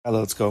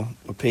Let's go.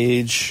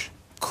 Page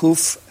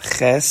Kuf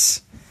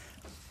Ches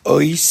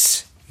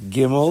Ois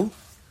Gimel,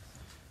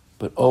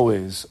 but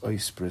always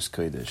Ois Bris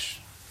Kodesh.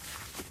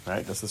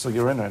 Right? That's the song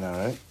you're in right now,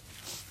 right?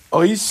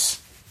 Ois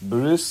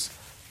Bris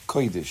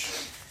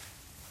Kodesh.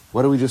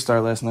 What did we just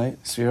start last night?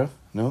 Sphira?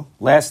 No?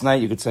 Last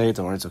night you could say it.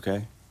 Don't worry, it's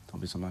okay.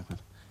 Don't be so mad.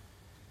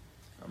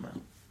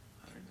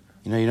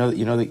 You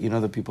know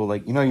the people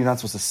like you're not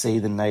supposed to say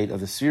the night of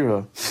the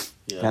Sphira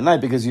that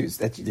night because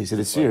they said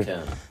it's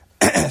Sphira.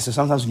 So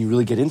sometimes when you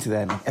really get into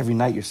that, like every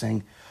night you're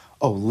saying,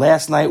 "Oh,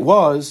 last night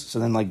was." So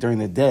then, like during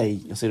the day,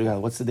 you'll say to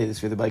God, "What's the day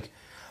this year?" They're like,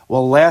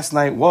 "Well, last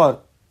night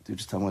what?" Dude,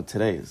 just tell them what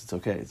today is. It's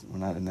okay. We're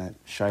not in that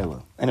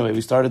shiloh. Anyway,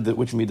 we started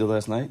which midah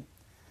last night?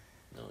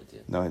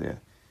 No idea.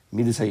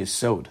 Midah how you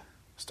sewed.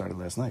 Started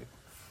last night.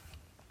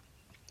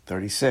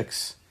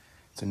 36.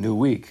 It's a new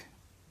week,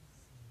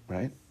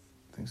 right?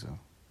 I think so.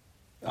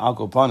 I'll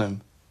go upon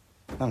him.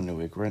 Not a new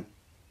week, right?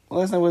 Well,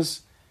 last night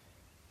was.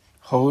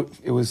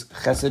 It was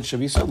Chesed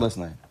Shav Yisod last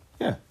night.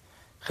 Yeah.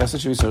 Chesed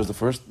Shav Yisod is the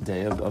first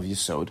day of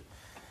Yisod.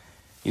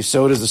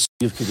 Yisod is the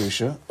city of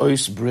Kedusha.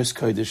 Ois Bris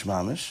Kodesh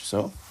Mamish.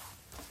 So,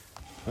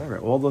 all right,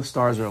 all the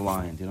stars are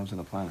aligned. You know what I'm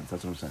saying? The planets.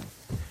 That's what I'm saying.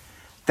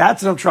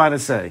 That's what I'm trying to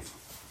say.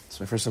 It's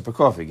my first sip of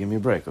coffee. Give me a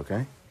break, okay?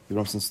 You've been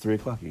up since 3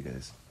 o'clock, you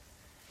guys.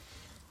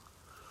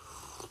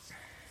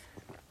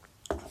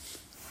 All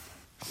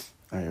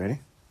right, ready?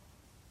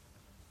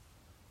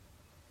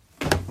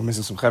 We're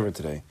missing some chaver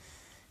today.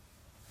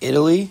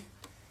 Italy,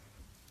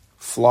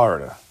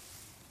 Florida.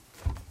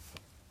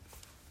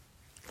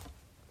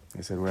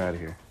 They said we're out of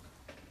here.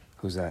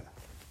 Who's that?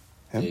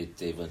 Him?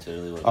 Dave went to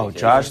Italy. Oh,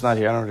 Josh not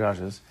here. I don't know who Josh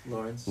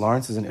is.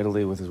 Lawrence is in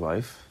Italy with his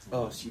wife.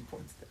 Oh, she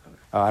points down.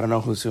 I don't know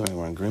who's who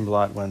anymore.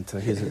 Greenblatt went to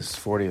his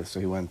 40th, so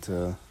he went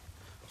to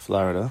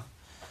Florida.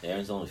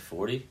 Aaron's only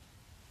 40?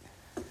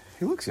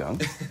 He looks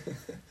young.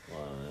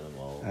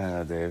 Well, I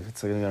know, Dave.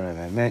 It's like, all right,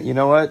 man. Man, you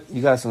know what?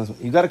 You got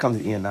to come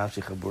to Ian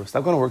Nafshi Chabur.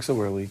 Stop going to work so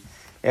early.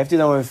 After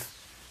you're done with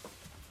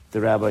the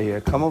rabbi here,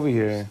 come over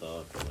here.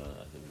 I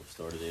think we'll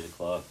start at 8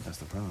 o'clock. That's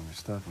the problem. You're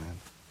stuck, man.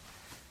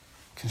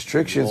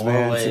 Constrictions,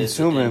 man.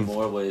 Consuming.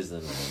 More ways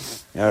than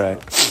one. All right.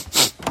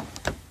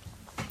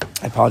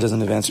 I apologize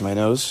in advance for my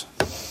nose.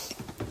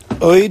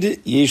 Oid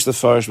yesh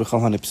lefarish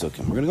b'chol hani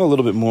psukim. We're going to go a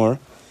little bit more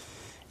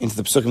into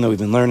the psukim that we've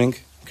been learning.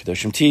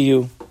 Kedoshim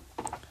tiyu.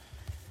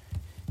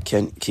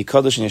 Ki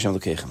kadosh yeshem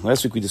l'keichem.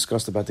 Last week we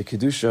discussed about the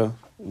Kedusha.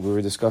 We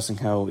were discussing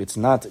how it's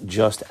not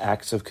just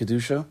acts of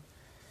Kedusha.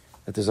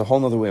 That there's a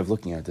whole other way of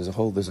looking at it. There's a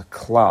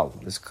klal.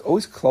 There's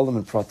always klalim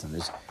and pratim.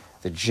 There's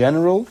the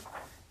general,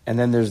 and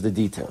then there's the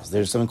details.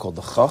 There's something called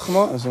the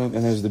chachma, and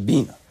there's the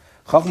bina.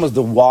 Chachma is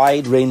the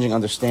wide-ranging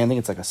understanding.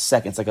 It's like a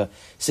second. It's like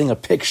seeing a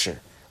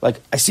picture.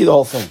 Like, I see the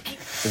whole thing.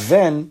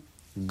 Then,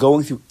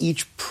 going through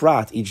each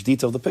prat, each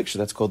detail of the picture,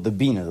 that's called the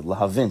bina, the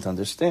lahavin, to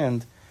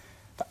understand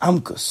the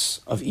amkus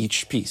of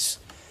each piece.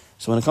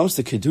 So when it comes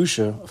to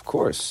Kedusha, of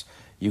course,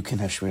 you can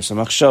have Shmir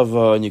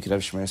Samachshava, and you can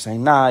have Shmir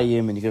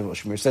Sainayim, and you can have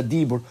Shmir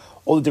Sadibur,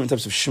 all the different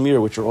types of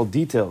Shmir, which are all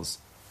details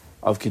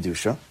of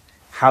Kedusha,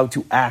 how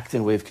to act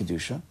in a way of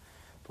Kedusha.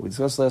 But we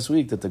discussed last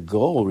week that the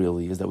goal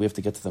really is that we have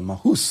to get to the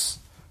mahus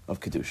of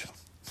Kedusha.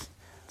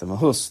 The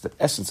mahus, the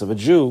essence of a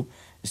Jew,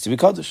 is to be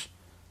Kaddish.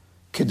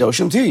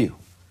 Kedoshim to you.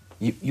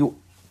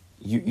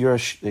 You're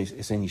they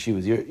say in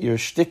yeshivas, you're a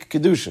shtik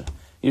Kedusha.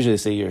 Usually they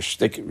say you're a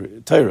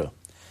shtik Torah.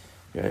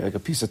 You're like a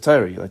piece of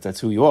Torah. Like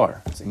that's who you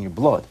are. It's in your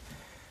blood.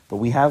 But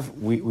we are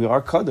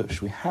Kadosh.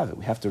 We have it.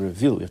 We have to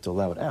reveal it. We have to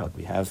allow it out.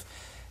 We have,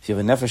 if you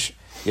have a nefesh,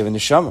 you have a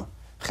neshama.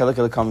 Chelek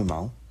elakam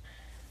imal.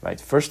 Right?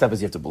 First step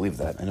is you have to believe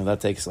that. I know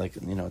that takes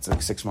it's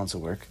like 6 months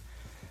of work.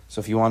 So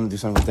if you want to do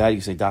something with that,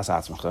 you say das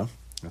atzmacha.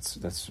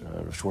 That's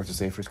Schwartz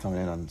Sefer is coming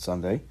in on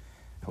Sunday.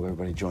 Hope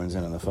everybody joins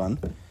in on the fun.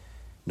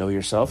 Know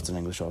yourself. It's in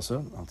English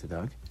also. Al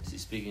Tidag. Is he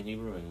speaking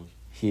Hebrew or English?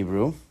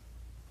 Hebrew.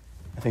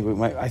 I think we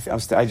might. I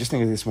just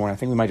think of this morning. I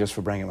think we might just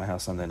for bring at my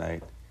house Sunday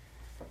night.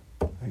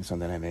 I think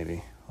Sunday night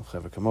maybe. I'll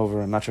have her come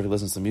over. I'm not sure if he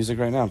listens to music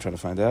right now. I'm trying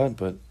to find out,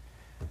 but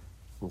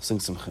we'll sing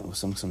some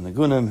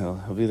Nagunim.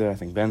 He'll be there. I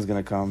think Ben's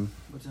going to come.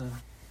 What time?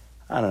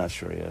 I'm not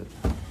sure yet.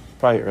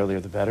 Probably earlier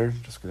the better,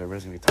 just because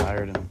everybody's going to be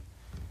tired, and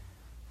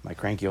my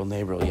cranky old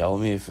neighbor will yell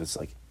at me if it's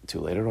like too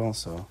late at all.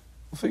 So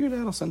we'll figure it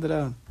out. I'll send it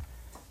out.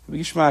 It'll be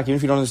geschmack. Even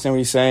if you don't understand what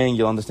he's saying,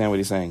 you'll understand what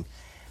he's saying.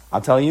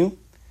 I'll tell you,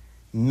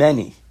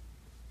 many,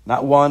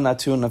 not one, not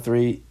two, not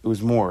three, it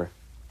was more,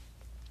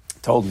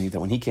 told me that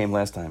when he came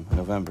last time in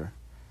November,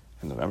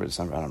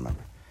 December, I don't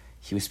remember.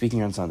 He was speaking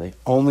here on Sunday,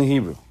 only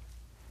Hebrew,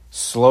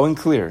 slow and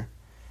clear.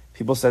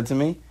 People said to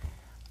me,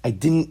 I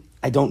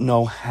don't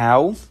know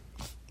how,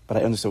 but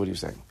I understood what he was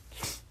saying.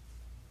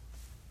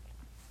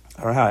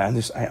 I don't know how,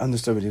 I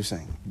understood what he was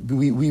saying.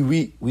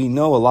 We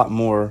know a lot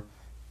more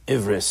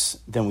Ivris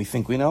than we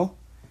think we know.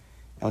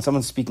 And when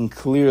someone's speaking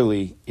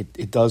clearly,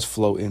 it does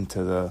flow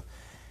into the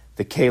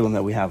kalim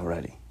that we have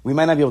already. We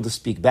might not be able to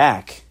speak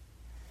back,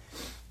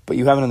 but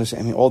you haven't understood.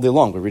 I mean, all day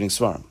long we're reading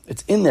Svarim.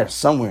 It's in there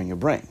somewhere in your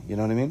brain. You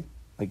know what I mean?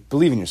 Like,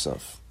 believe in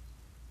yourself.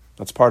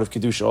 That's part of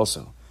Kedusha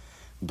also.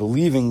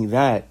 Believing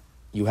that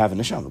you have a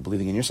neshama,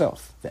 believing in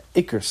yourself, the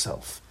ikr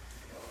self.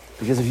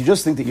 Because if you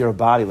just think that you're a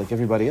body like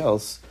everybody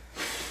else,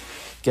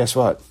 guess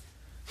what?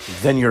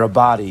 Then you're a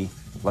body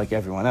like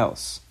everyone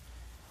else.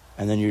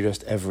 And then you're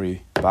just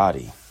every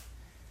body.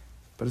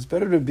 But it's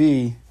better to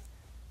be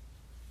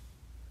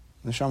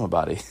neshama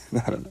body.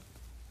 I don't know.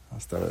 I'll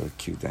start a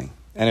cute thing.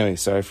 Anyway,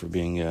 sorry for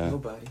being...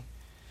 Nobody.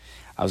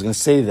 I was going to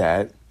say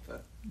that.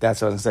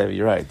 That's what I was going to say. But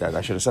you're right.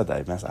 I should have said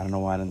that. I don't know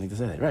why I didn't think to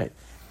say that. Right.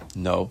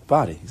 No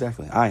body.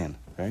 Exactly. Ayin.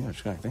 Very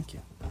much. Thank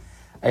you.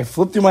 I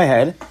flipped through my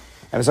head,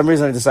 and for some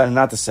reason I decided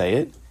not to say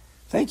it.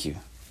 Thank you.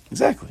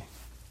 Exactly.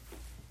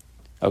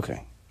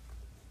 Okay.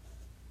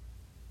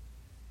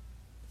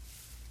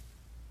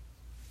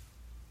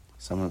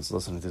 Someone's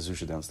listening to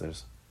Zusha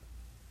downstairs.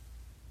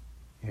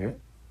 You hear it?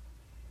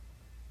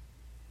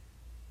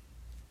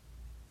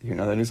 You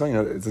know that new song?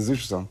 It's a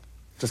Zusha song.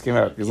 Just came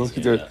out. Let's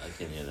keep doing it. I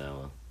can't hear that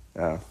one.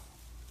 Oh. All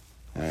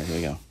right, here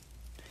we go.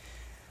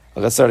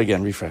 Well, let's start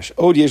again. Refresh.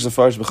 Od yesh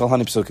lefarish b'chal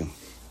hani psukim.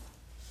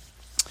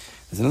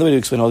 There's another way to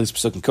explain all these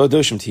psukim.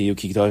 Kodoshim to you,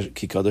 ki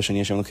kadosh ani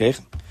Hashem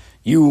l'keichem.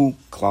 You,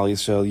 Klal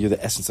Yisrael, you're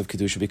the essence of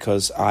Kedusha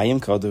because I am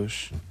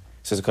Kadosh.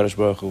 Says the Kadosh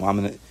Baruch Hu,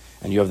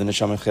 and you have the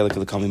Neshama Chelik of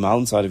the Kali Mal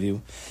inside of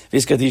you.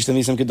 Vis Kadish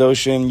Tamisam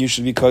Kedoshim, you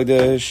should be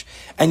Kadosh,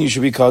 and you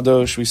should be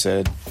Kadosh, we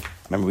said.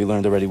 Remember, we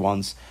learned already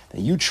once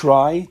that you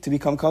try to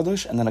become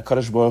Kadosh, and then a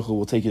Kadosh Baruch Hu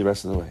will take you the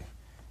rest of the way.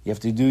 You have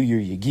to do your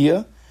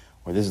Yegiya,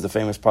 or this is the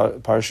famous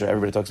parsha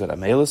everybody talks about,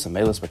 Amelis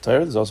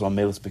B'Torah. There's also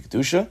Amelis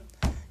B'Kedusha.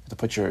 You have to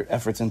put your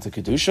efforts into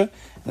Kedusha, and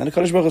then the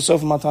Kadosh Baruch Hu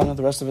Sof Matana,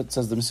 the rest of it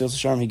says the Mesilas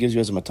Yesharim, he gives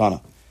you as a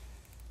Matana.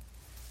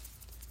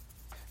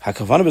 The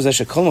kavanah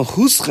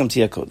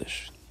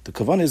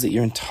is that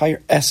your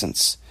entire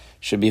essence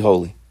should be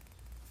holy.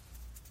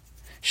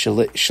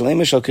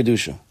 Shalema shel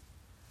Kedusha,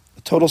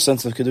 a total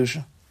sense of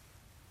Kedusha.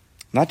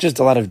 Not just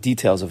a lot of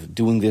details of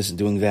doing this and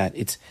doing that.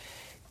 It's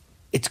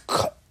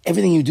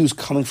everything you do is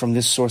coming from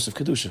this source of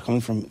Kedusha, coming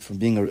from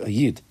being a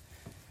Yid.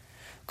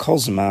 Kol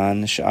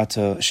zman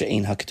she'ata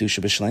she'ein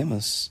ha-Kedusha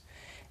b'shleimus,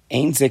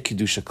 ein ze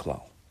Kedusha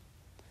klal.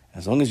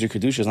 As long as your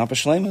Kedusha is not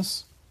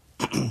b'shleimus,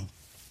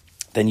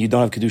 then you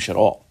don't have Kedusha at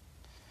all.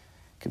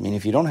 I mean,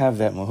 if you don't have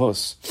that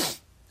mahus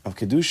of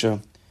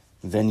Kedusha,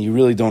 then you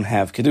really don't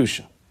have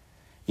Kedusha.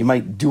 You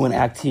might do an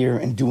act here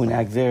and do an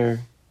act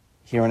there,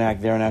 here an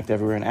act, there an act,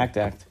 everywhere an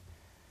act.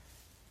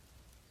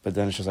 But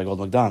then it's just like old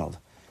MacDonald.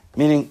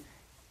 Meaning,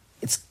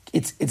 it's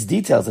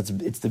details,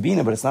 it's the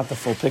Bina, but it's not the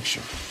full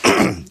picture.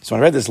 So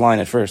when I read this line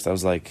at first, I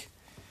was like,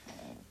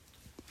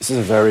 this is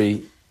a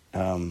very, I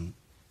don't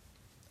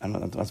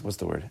know, what's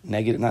the word?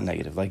 Negative, not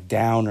negative, like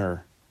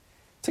downer.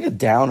 It's like a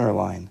downer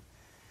line.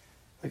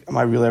 Like, am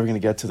I really ever going to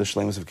get to the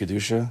shleimus of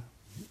Kedusha?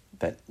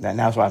 That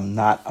now is why I'm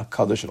not a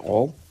Kaddish at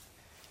all.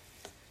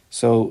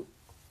 So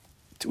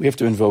we have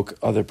to invoke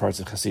other parts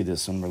of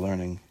Hasidus when we're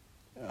learning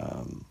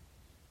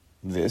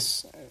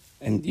this.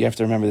 And you have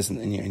to remember this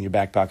in your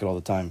back pocket all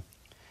the time.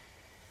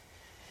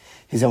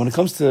 Is that when it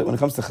comes to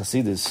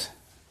Hasidus,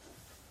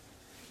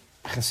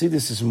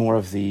 Hasidus is more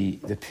of the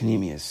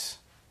Panemius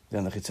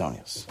than the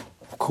Chitzonius.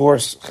 Of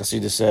course,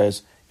 Hasidus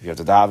says, if you have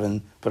to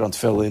daven, put on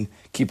tefillin,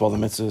 keep all the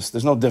mitzvahs,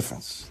 there's no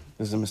difference.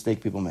 This is a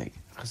mistake people make.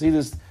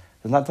 Chassidus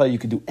does not tell you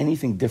could do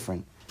anything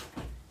different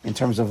in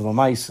terms of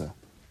Lamaisa,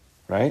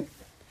 right?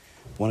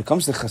 When it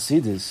comes to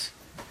Chassidus,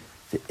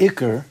 the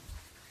Iker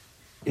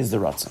is the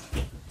ratzon.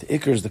 The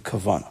Iker is the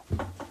kavanah,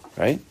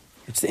 right?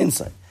 It's the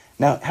insight.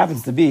 Now, it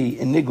happens to be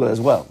in Nigla as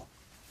well.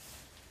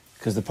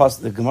 Because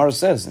the Gemara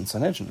says in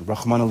Sanhedrin,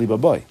 Rachmana li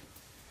baboy.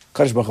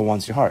 Kadosh Baruch Hu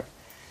wants your heart.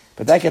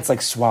 But that gets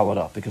like swallowed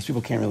up because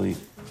people can't really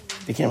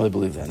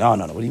believe that. No.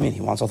 What do you mean?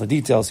 He wants all the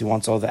details. He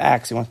wants all the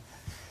acts.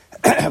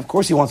 Of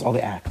course he wants all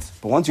the acts.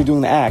 But once you're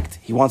doing the act,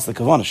 he wants the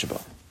kavanah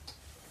shabbat.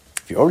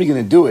 If you're already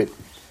going to do it,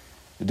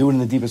 do it in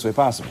the deepest way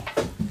possible.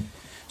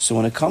 So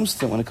when it comes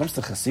to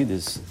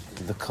Chassidus,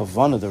 the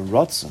kavanah, the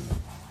ratzon,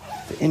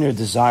 the inner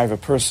desire of a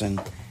person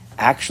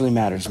actually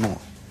matters more.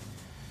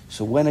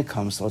 So when it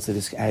comes to, let's say,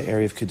 this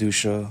area of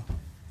Kedusha,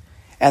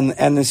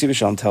 and the Siva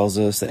Shalom tells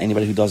us that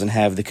anybody who doesn't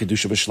have the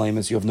Kedusha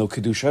b'shleimus, you have no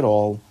Kedusha at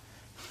all.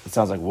 It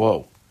sounds like,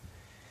 whoa.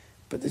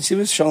 But the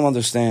Siva Shalom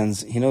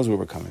understands, he knows where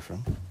we're coming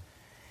from.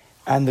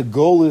 And the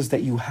goal is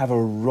that you have a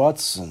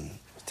ratzon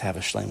to have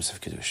a shleimus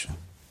of Kedusha.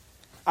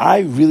 I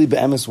really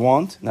be'emes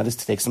want, now this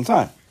takes some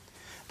time,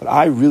 but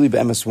I really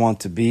be'emes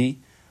want to be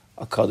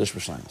a Kaddish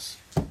b'shleimus.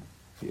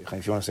 If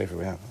you want to say it for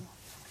we have.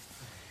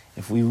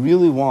 If you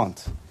really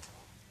want,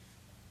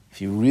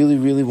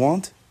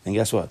 then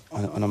guess what?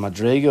 On a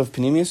madrega of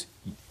Panemius,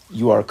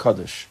 you are a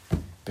Kaddish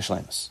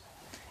b'shleimus.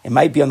 It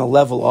might be on the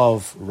level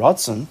of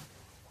ratzon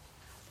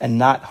and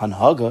not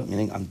hanhaga,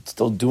 meaning I'm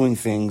still doing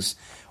things,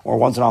 or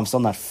once in a while I'm still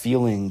not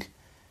feeling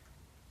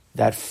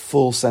that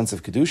full sense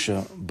of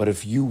Kedusha, but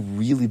if you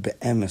really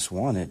be'emes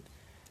want it,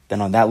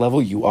 then on that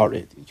level you are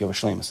it. You have a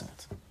shleimus in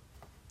it.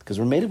 Because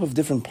we're made up of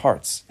different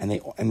parts, and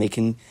they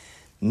can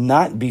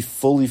not be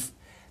fully,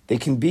 they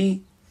can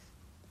be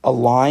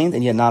aligned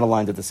and yet not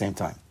aligned at the same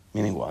time.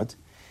 Meaning what?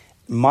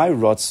 My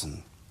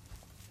ratzon,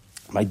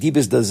 my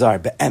deepest desire,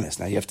 be'emes,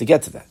 now you have to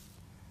get to that.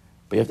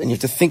 But you have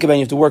to think about it,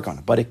 you have to work on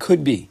it. But it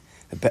could be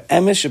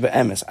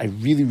Be'emes, I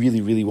really,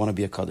 really, really want to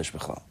be a Kaddish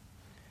B'chal.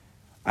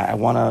 I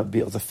want to be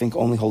able to think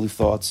only holy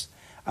thoughts.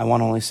 I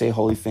want to only say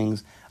holy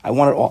things. I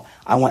want it all.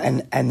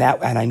 And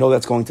I know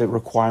that's going to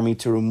require me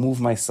to remove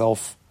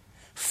myself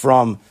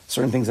from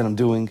certain things that I'm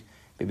doing,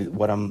 maybe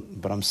what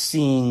I'm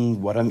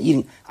seeing, what I'm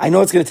eating. I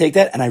know it's going to take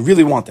that, and I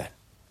really want that.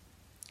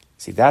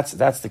 See, that's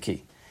the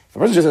key. If a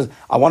person just says,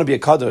 I want to be a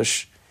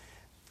Kaddish,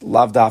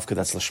 lav dafka,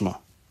 that's lishma.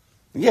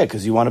 Yeah,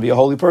 because you want to be a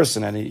holy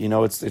person, and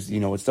it's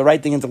the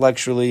right thing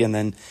intellectually, and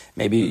then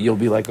maybe you'll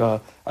be like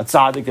a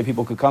tzaddik that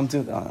people could come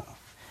to.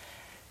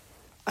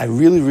 I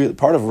really,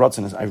 part of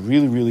ratzon is I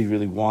really, really,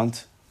 really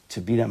want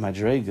to be that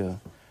madrega,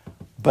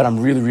 but I'm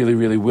really, really,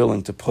 really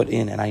willing to put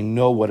in, and I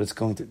know what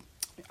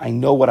I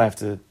know what I have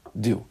to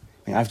do.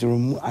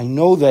 I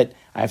know that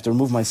I have to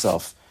remove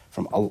myself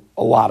from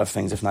a lot of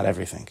things, if not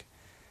everything.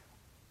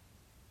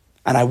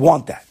 And I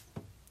want that.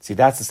 See,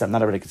 that's the step.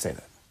 Not everybody can say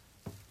that.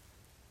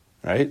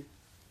 Right?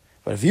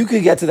 But if you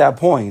could get to that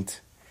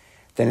point,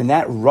 then in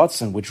that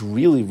ratzon, which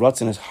really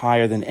ratzon is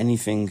higher than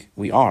anything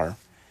we are,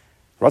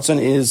 ratzon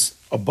is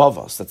above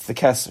us. That's the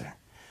keser.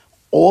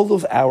 All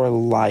of our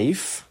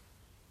life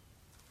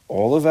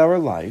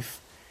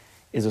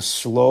is a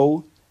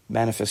slow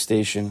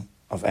manifestation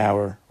of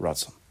our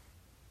ratzon.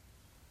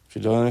 If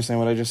you don't understand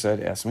what I just said,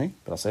 ask me,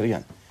 but I'll say it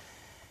again.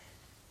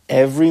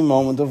 Every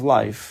moment of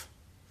life,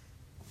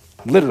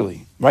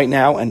 literally, right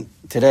now and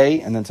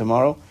today and then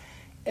tomorrow,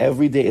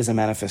 every day is a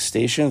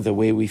manifestation of the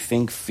way we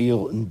think,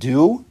 feel, and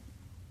do.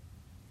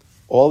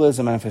 All is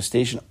a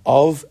manifestation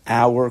of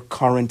our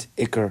current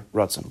ikar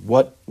ratzon,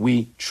 what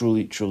we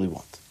truly, truly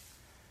want.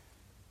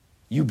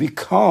 You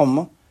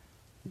become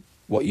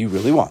what you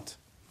really want.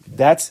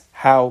 That's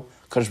how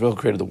Kadosh Baruch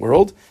Hu created the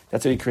world.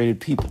 That's how He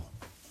created people.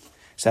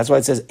 So that's why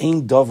it says,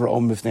 Ein davar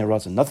om b'fnei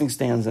ratzon. Nothing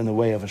stands in the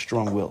way of a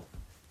strong will.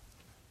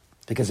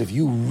 Because if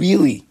you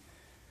really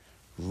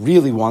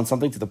want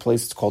something to the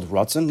place it's called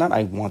ratzon, not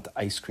I want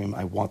ice cream,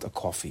 I want a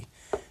coffee.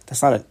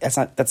 That's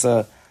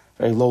a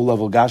very low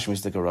level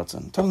gashmistic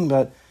ratzon. I'm talking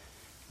about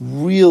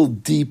real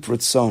deep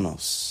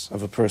ratzonos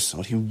of a person,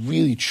 what he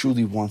really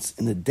truly wants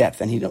in the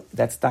depth, and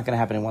that's not going to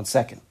happen in 1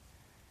 second.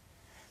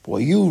 But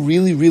what you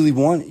really, really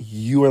want,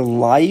 your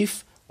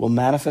life will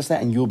manifest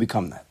that, and you'll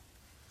become that.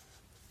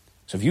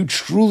 So if you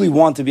truly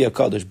want to be a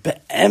kaddish,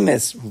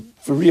 be'emes,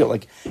 for real,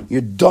 like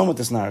you're done with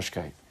this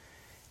narishkeit,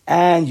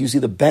 and you see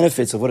the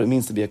benefits of what it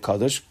means to be a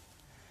kaddish,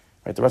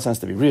 right? The ratzon has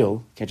to be real.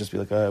 You can't just be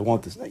like, I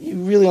want this. You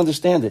really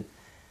understand it.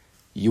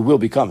 You will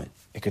become it.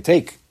 It could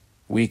take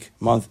week,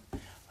 month.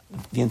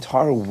 The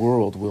entire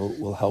world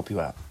will help you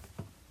out.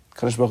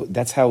 Kadosh Baruch Hu,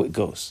 that's how it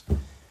goes.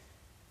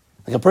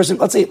 Like a person,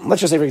 let's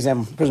just say for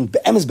example, a person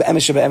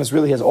be'emes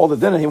really has all the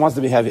dinner he wants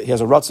to be. He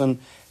has a ratzon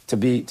to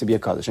be a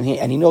kaddish, and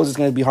he knows it's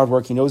going to be hard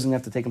work. He knows he's going to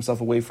have to take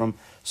himself away from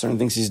certain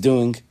things he's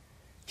doing.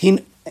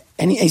 He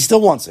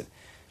still wants it.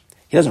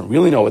 He doesn't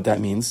really know what that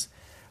means,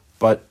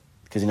 but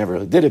because he never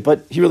really did it,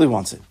 but he really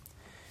wants it.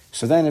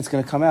 So then it's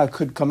going to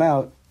could come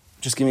out,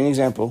 just give me an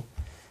example,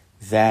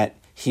 that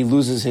he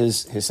loses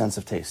his sense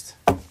of taste.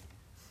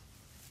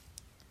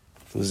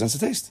 Loses sense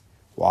of taste.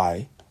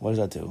 Why? What does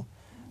that do?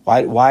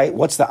 Why?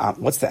 What's the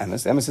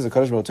emes? The emes is a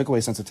Kadosh Baruch Hu took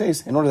away sense of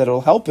taste in order that it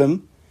will help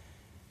him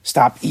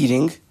stop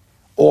eating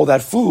all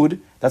that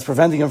food that's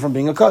preventing him from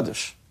being a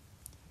Kaddish.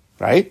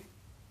 Right?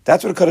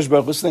 That's what a Kadosh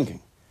Baruch Hu is thinking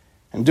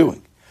and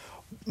doing.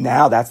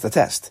 Now that's the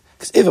test.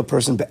 Because if a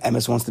person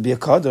be'emes wants to be a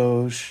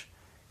Kaddish,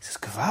 he says,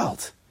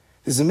 Gevalt,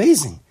 this is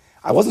amazing.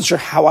 I wasn't sure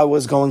how I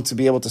was going to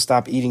be able to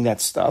stop eating that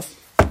stuff.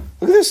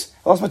 Look at this.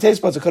 I lost my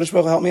taste buds. A Kadosh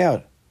Baruch Hu help me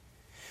out.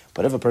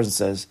 But if a person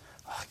says,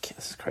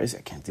 this is crazy.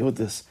 I can't deal with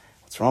this.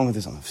 What's wrong with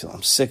this?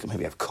 I'm sick.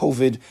 Maybe I have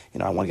COVID.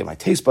 I want to get my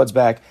taste buds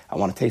back. I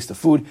want to taste the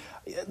food.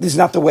 This is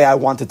not the way I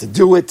wanted to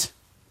do it.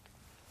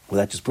 Well,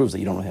 that just proves that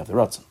you don't really have the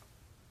ratzon.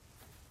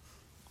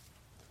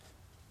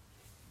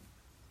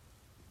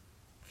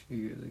 A few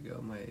years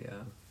ago, my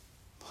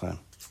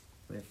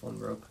phone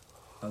broke.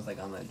 I was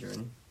on that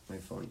journey. My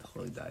phone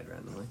totally died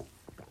randomly,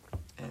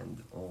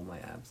 and all my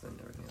apps and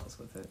everything else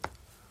with it.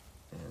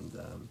 And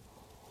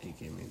it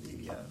gave me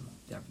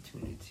the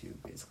opportunity to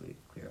basically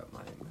clear up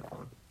my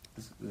phone.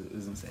 It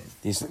was insane.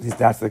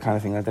 That's the kind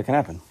of thing that can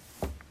happen.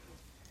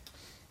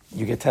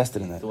 You get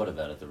tested in that. Thought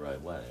about it the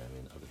right way.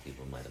 Other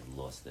people might have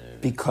lost their...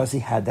 Because he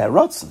had that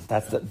ratzon.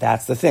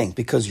 That's the thing.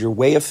 Because your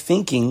way of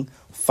thinking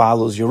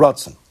follows your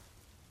ratzon.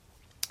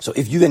 So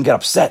if you then get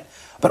upset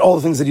about all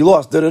the things that you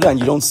lost, and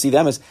you don't see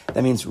them as,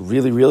 that means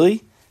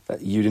really,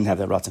 that you didn't have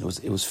that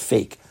ratzon. It was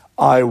fake.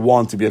 I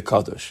want to be a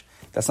kaddish.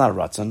 That's not a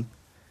ratzon.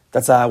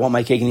 That's I want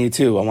my cake and eat it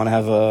too. I want to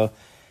have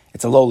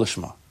it's a lo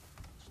lishma.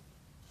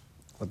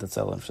 Let that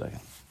settle in for a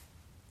second.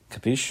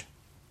 Capiche?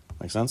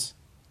 Make sense?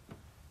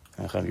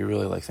 You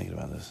really like thinking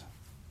about this.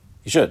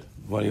 You should.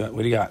 What do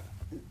you got?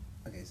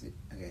 Okay,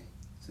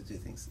 so 2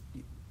 things.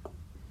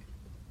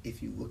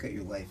 If you look at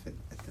your life, at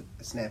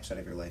a snapshot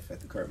of your life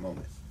at the current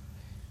moment.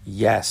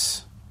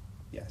 Yes.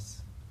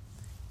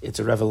 It's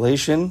a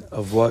revelation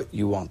of what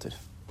you wanted.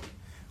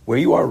 Where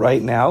you are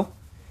right now,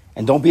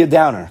 and don't be a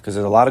downer, because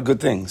there's a lot of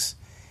good things.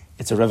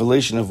 It's a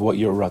revelation of what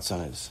your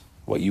ratzon is.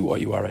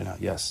 what you are right now.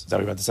 Yes. Is that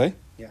what you're about to say?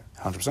 Yeah.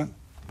 100%.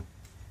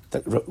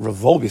 That Rav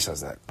Volbe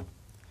says that.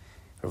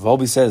 Rav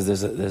Volbe says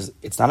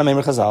it's not a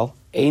Meimer Chazal.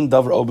 Ein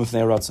davar oben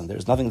fnei ratzon.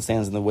 There's nothing that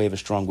stands in the way of a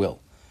strong will.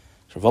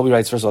 So Rav Volbe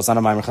writes, first of all, it's not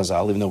a Meimer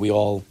Chazal, even though we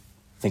all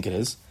think it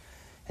is.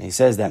 And he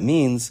says that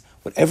means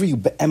whatever you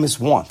be'emes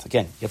want,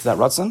 again, get to that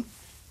ratzon,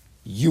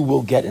 you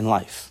will get in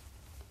life.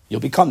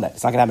 You'll become that.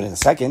 It's not going to happen in a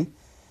second.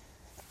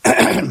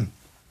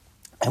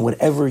 and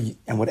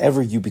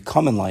whatever you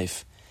become in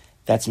life,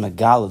 that's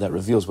Megala that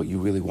reveals what you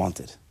really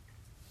wanted.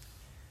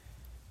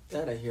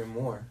 That I hear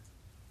more.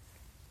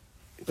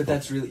 But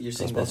that's really, you're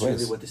saying that's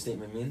really what the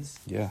statement means?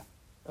 Yeah.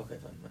 Okay,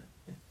 fine.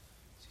 Yeah.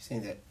 So you're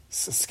saying that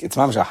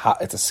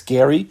It's a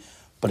scary,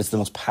 but it's the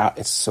most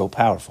it's so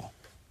powerful.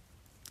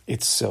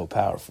 It's so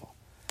powerful.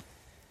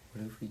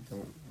 What if we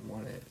don't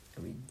want it?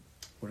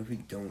 What if we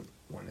don't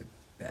want it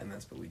bad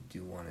mess, but we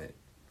do want it?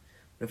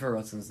 What if our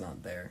ratzon's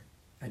not there?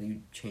 How do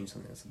you change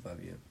something that's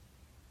above you?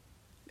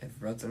 If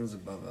ratzon is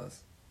above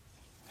us,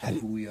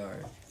 who we are,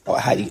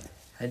 How do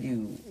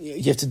you?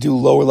 You have to do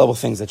lower level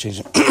things that change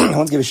it. I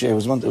want to give a share. It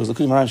was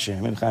L'Kutei Moharan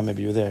share.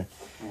 Maybe you were there.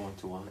 Want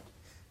to want.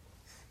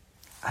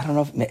 I don't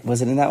know.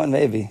 Was it in that one?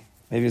 Maybe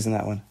it was in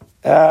that one.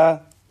 I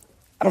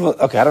don't know.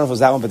 Okay, I don't know if it was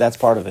that one, but that's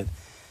part of it.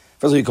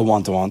 First of all, you could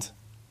want to want.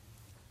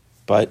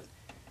 But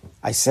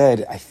I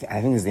said, I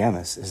think is the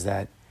emes, is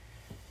that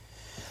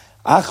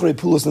Achrei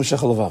Pulos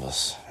Nimshachal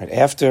Levavos. Right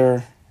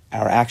after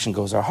our action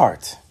goes our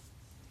heart.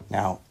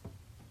 Now,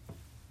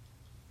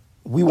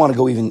 we want to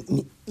go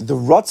even. The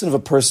ratzon of a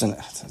person,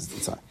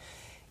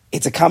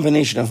 it's a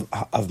combination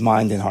of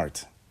mind and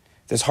heart.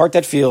 There's heart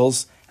that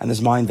feels, and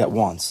there's mind that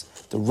wants.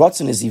 The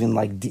ratzon is even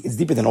it's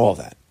deeper than all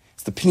that.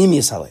 It's the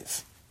Pnimius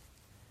Halev.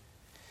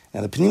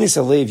 Now, the Pnimius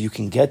Halev you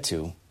can get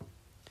to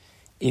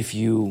if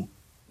you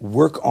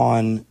work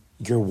on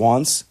your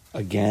wants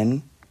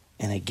again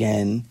and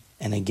again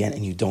and again,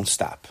 and you don't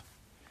stop.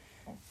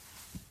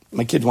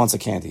 My kid wants a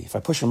candy. If I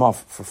push him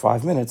off for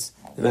 5 minutes,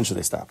 eventually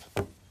they stop.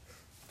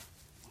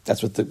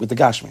 That's with the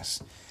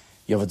Gashmis.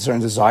 You have a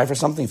certain desire for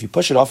something. If you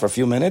push it off for a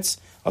few minutes,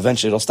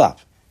 eventually it'll stop.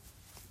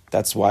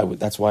 That's why with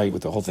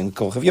the whole thing,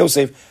 Kol Chav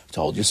Yosef, to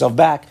hold yourself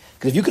back.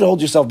 Because if you could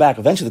hold yourself back,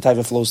 eventually the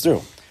taiva flows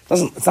through.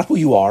 It's not who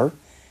you are.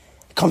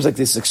 It comes like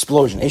this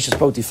explosion, Eishes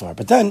Potifar.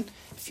 But then,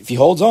 if he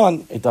holds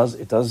on, it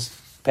does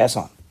pass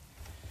on.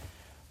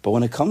 But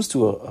when it comes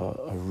to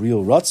a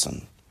real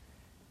ratzon,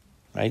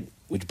 right,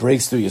 which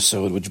breaks through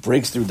Yesod, which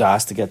breaks through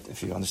Das to get,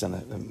 if you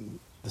understand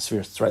the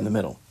sphere, it's right in the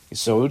middle.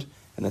 Yesod,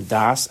 and then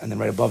Das, and then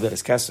right above that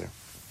is Keser.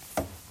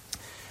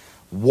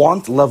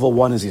 Want level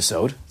 1 is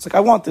Yesod. It's like,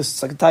 I want this.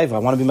 It's like a taiva. I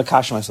want to be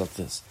makash myself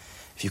to this.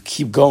 If you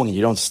keep going and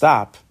you don't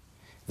stop,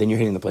 then you're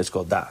hitting the place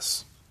called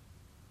Das.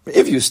 But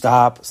if you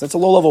stop, so that's a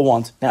low level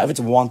want. Now, if it's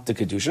a want to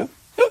Kedusha,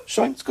 yeah,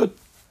 sure, it's good.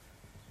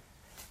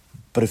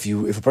 But if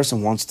a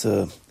person wants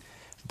to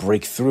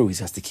break through, he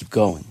has to keep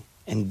going,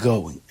 and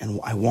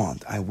I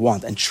want,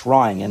 and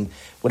trying, and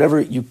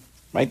whatever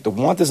right? The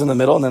want is in the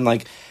middle, and then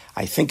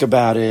I think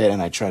about it,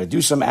 and I try to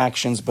do some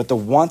actions, but the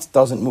want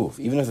doesn't move,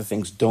 even if the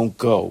things don't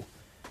go.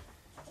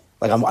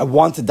 I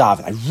want to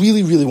daven. I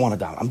really, really want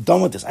to daven. I'm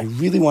done with this. I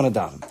really want to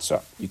daven.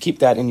 So you keep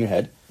that in your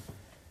head.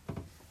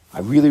 I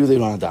really, really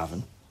want to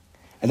daven.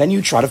 And then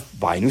you try to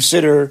buy a new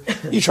sitter.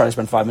 You try to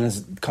spend 5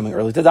 minutes coming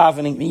early to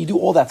davening. I mean, you do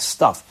all that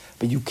stuff,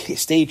 but you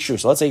stay true.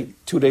 So let's say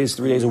 2 days,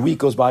 3 days, a week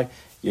goes by.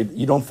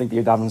 You don't think that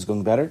your davening is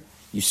going better.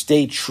 You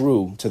stay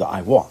true to the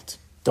I want.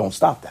 Don't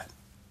stop that.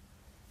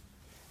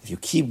 If you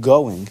keep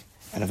going,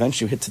 and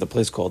eventually you hit to the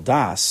place called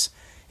Das,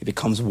 it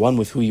becomes one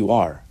with who you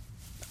are.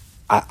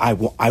 I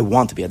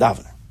want to be a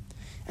davener.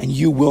 And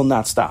you will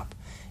not stop.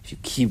 If you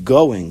keep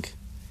going,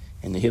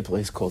 and you hit a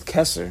place called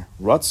Keser,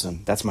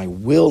 ratzon, that's my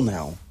will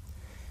now.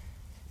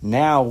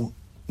 Now,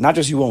 not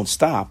just you won't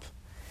stop,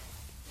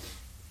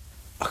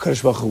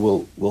 HaKadosh Baruch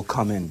Hu will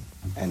come in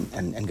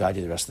and guide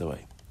you the rest of the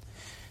way.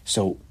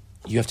 So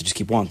you have to just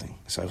keep wanting.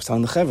 So I was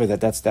telling the Chaver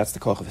that's the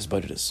koch of his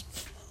bodhidus.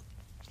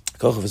 The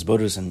koch of his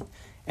bodhidus,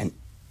 and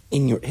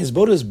in his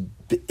bodhidus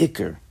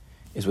be'ikr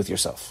is with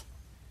yourself.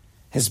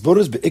 His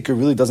bodhidus be'ikr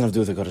really doesn't have to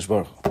do with the HaKadosh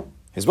Baruch Hu.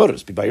 His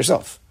bodhidus, be by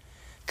yourself.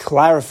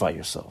 Clarify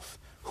yourself.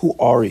 Who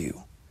are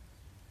you?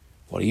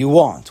 What do you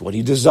want? What do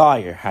you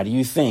desire? How do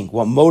you think?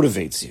 What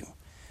motivates you?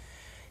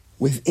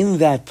 Within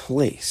that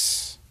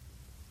place,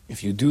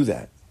 if you do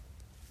that,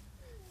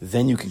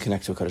 then you can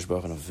connect to HaKadosh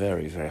Baruch Hu on a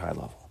very, very high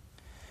level.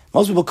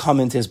 Most people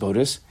come into his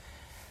bodhis,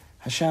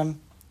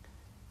 Hashem,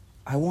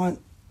 I want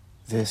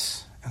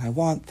this and I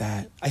want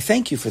that. I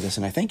thank you for this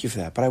and I thank you for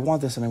that, but I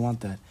want this and I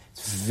want that.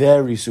 It's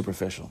very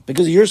superficial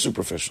because you're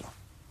superficial.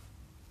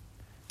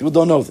 People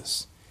don't know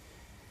this.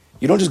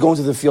 You don't just go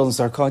into the field and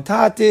start calling,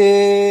 Tati.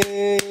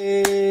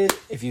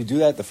 If you do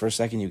that the first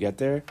second you get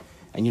there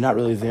and you're not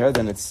really there,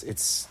 then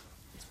it's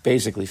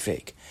basically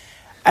fake.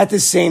 At the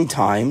same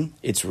time,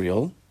 it's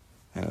real.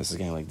 I know this is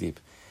getting deep.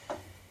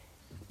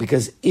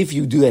 Because if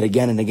you do that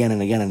again and again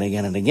and again and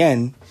again and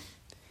again,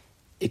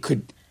 it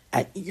could,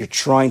 you're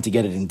trying to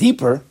get it in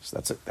deeper, so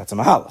that's a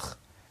mahalach.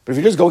 But if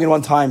you're just going in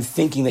one time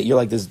thinking that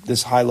you're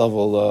this high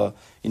level,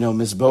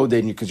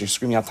 misboded because you're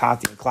screaming out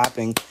Tati and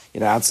clapping,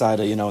 outside,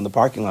 in the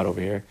parking lot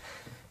over here.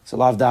 It's a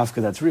lav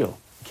dafka that's real.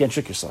 You can't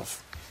trick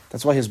yourself.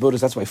 That's why his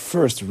bodas. That's why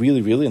first,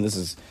 really, really, and this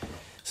is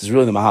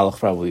really the mahalach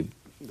probably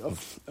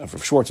of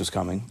Schwartz is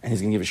coming, and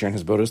he's going to give a share in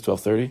his bodas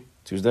 12:30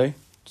 Tuesday.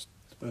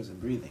 Suppose I'm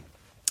breathing.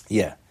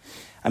 Yeah,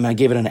 I mean, I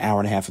gave it an hour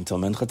and a half until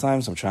mincha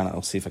time, so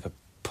I'll see if I could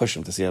push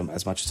him to see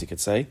as much as he could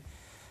say.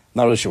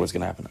 Not really sure what's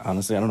going to happen.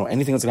 Honestly, I don't know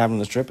anything that's going to happen on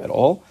this trip at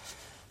all,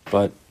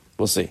 but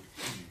we'll see.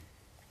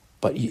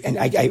 But he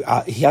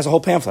has a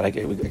whole pamphlet. I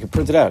can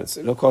print it out.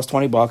 It'll cost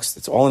 $20.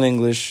 It's all in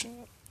English.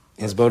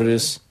 His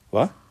bodas.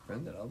 What?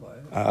 Print it, I'll buy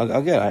it.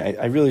 I'll get it.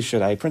 I really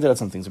should. I printed out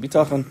some things.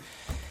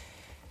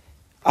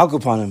 I'll go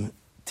upon him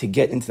to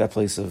get into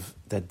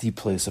that deep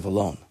place of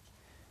alone.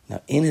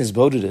 Now, in his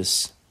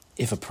bodidus,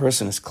 if a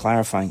person is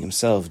clarifying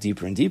himself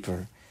deeper and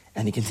deeper,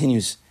 and he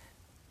continues,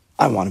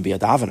 I want to be a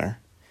davener.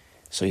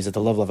 So he's at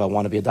the level of I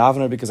want to be a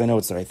davener because I know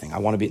it's the right thing. I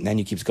want to be, and then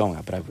he keeps going.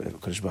 But I really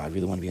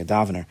want to be a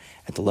davener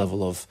at the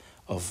level of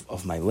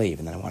my lave,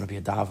 and then I want to be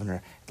a davener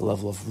at the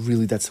level of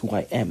really that's who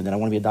I am, and then I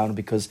want to be a davener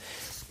because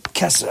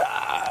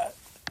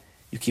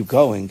you keep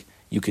going,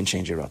 you can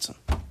change your ratzon.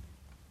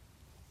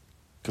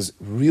 Because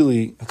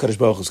really, HaKadosh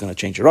Baruch Hu is going to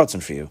change your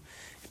ratzon for you,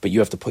 but you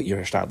have to put your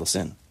hishtadlus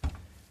in.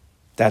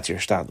 That's your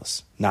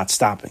hishtadlus, not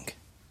stopping.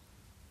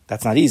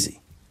 That's not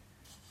easy.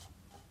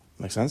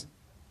 Make sense?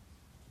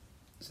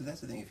 So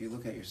that's the thing. If you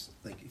look at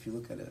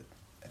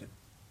a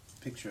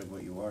picture of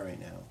what you are right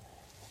now,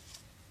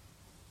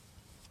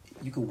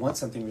 you could want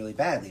something really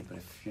badly, but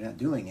if you're not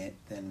doing it,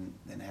 then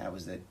how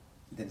is that?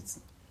 Then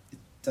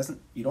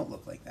you don't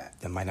look like that.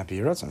 That might not be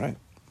your ratzon, right?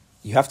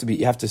 You have to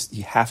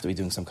be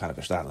doing some kind of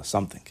hishtadlus,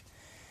 something.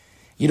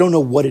 You don't know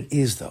what it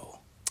is, though.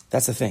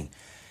 That's the thing.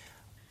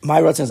 My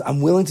ratzon is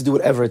I'm willing to do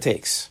whatever it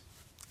takes.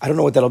 I don't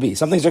know what that'll be.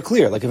 Some things are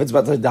clear. Like if it's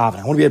about the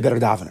davening, I want to be a better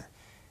davener.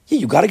 Yeah,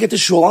 you got to get to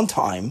shul on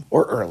time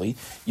or early.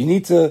 You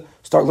need to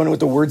start learning what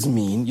the words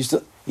mean. You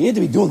need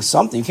to be doing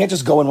something. You can't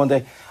just go in one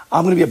day,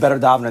 I'm going to be a better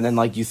davener, and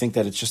then you think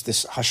that it's just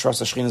this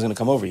hashras hashchina is going to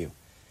come over you.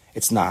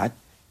 It's not.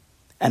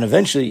 And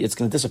eventually it's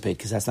going to dissipate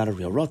because that's not a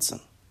real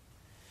ratzon.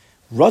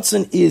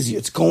 Ratzon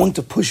it's going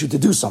to push you to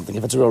do something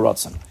if it's a real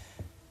ratzon.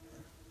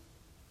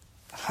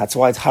 That's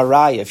why it's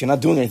haraya. If you're not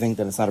doing anything,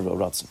 then it's not a real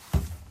ratzon.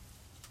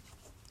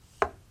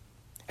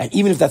 And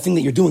even if that thing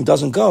that you're doing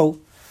doesn't go,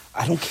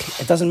 I don't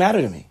care. It doesn't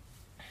matter to me.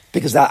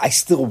 Because I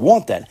still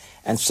want that.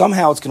 And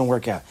somehow it's going to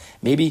work out.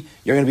 Maybe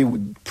you're going to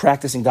be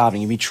practicing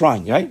davening. You'll be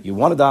trying, right? You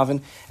want to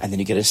daven, and then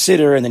you get a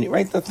sitter, and then you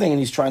write the thing, and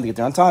he's trying to get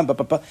there on time,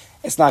 but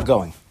it's not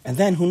going. And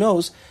then, who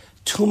knows,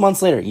 2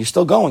 months later, you're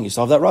still going. You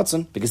still have that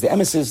ratzon, because the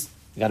emes is,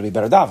 you got to be a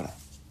better davener.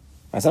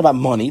 It's not about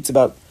money. It's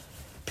about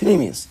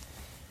pneumias.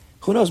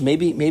 Who knows,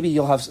 maybe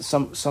you'll have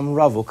some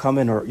rav will come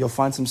in, or you'll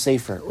find some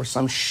sefer, or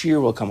some shir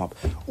will come up,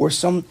 or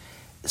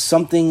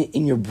something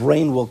in your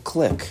brain will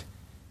click.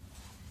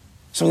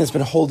 Something that's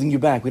been holding you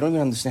back. We don't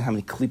even understand how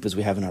many klippas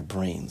we have in our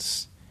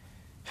brains.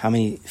 How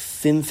many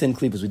thin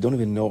klippas we don't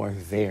even know are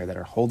there that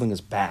are holding us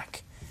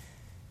back.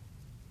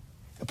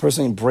 A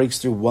person breaks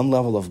through one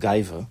level of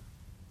gaiva,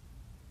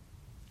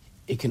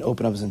 it can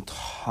open up his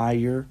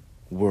entire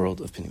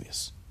world of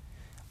pneumias.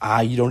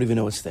 You don't even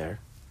know it's there.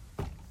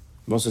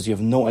 Most of us, you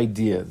have no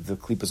idea the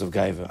klippas of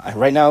gaiva.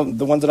 Right now,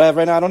 the ones that I have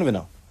right now, I don't even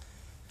know.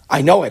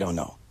 I know I don't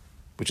know,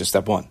 which is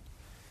step one.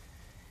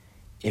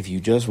 If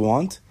you just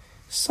want,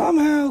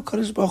 somehow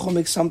Kadosh Baruch Hu will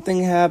make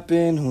something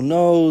happen, who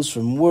knows,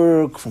 from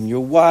work, from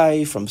your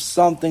wife, from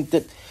something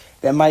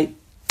that might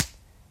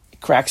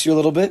cracks you a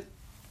little bit.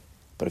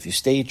 But if you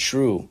stay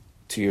true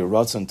to your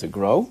ratzon to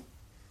grow,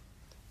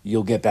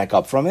 you'll get back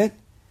up from it,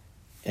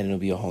 and it'll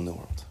be a whole new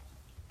world.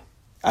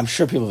 I'm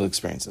sure people have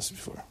experienced this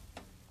before.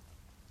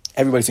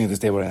 Everybody sitting at this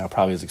table right now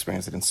probably has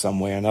experienced it in some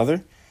way or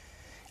another.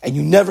 And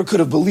you never could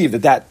have believed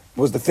that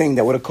was the thing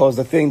that would have caused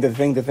the thing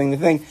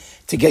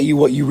to get you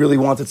what you really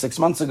wanted 6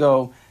 months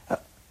ago.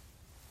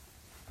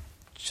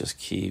 Just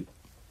keep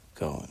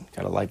going.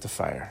 Got to light the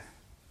fire.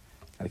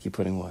 Got to keep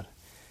putting wood.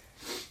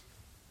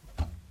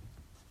 And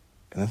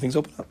then things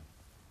open up.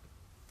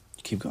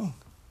 You keep going.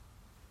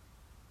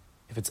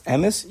 If it's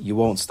emes, you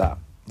won't stop.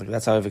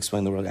 That's how I've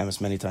explained the word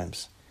emes many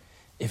times.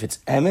 If it's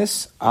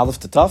emes, aleph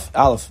to taf,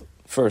 aleph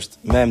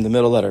first, mem, the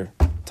middle letter,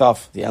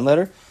 taf, the end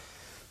letter.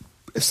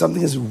 If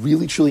something is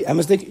really, truly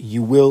emesdik,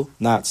 you will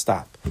not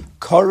stop.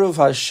 Karuv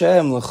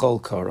Hashem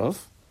l'chol karuv.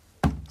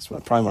 That's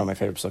probably one of my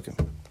favorite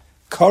psukim.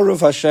 Karuv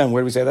Hashem,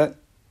 where do we say that?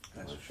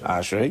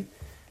 Ashrei. I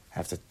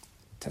have to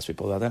test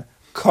people about that.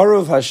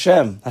 Karuv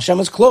Hashem. Hashem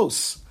is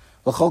close.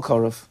 L'chol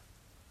karuv.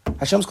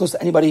 Hashem is close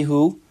to anybody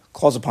who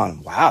calls upon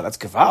him. Wow, that's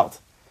gewalt.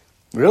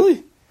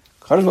 Really?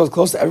 Kadosh Baruch Hu is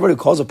close to everybody who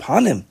calls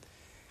upon him.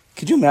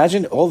 Could you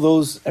imagine all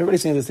those? Everybody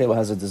sitting at this table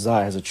has a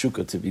desire, has a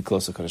chukka to be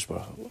close to Kadosh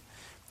Baruch Hu.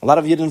 A lot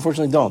of Yidden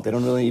unfortunately don't. They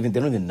don't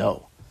even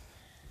know.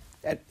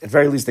 At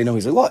very least, they know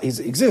he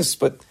exists,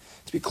 but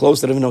to be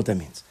close, they don't even know what that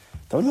means.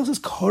 The one says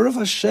Karuv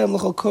Hashem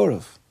l'chol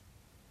karuv.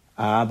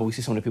 But we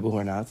see so many people who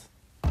are not.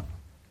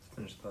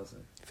 Finish the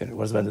pasuk.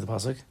 What does the end of the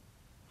pasuk?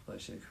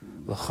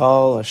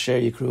 L'chol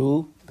asher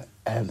yikru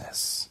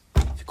emes.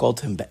 If you call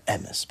to him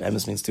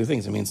be'emes means two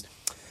things. It means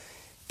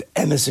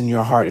be'emes in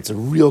your heart. It's a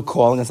real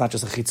calling. It's not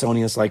just a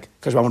chitzonius, like,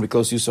 because I want to be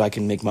close to you so I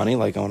can make money,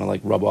 like I want to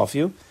like rub off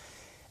you.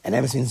 And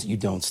emes means you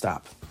don't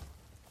stop.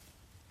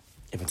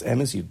 If it's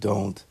emes, you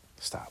don't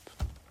stop.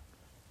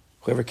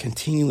 Whoever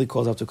continually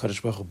calls out to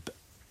Kadosh Baruch Hu,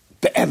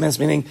 be'emes,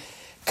 meaning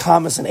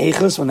kamas and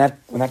echus, when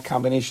that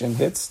combination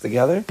hits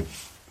together,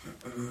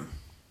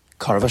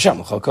 karav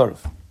Hashem, l'chol karav.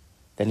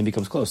 Then he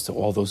becomes close to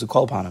all those who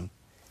call upon him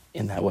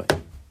in that way.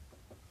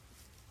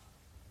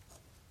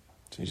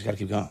 So you just got to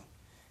keep going.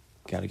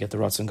 Got to get the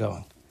ratzon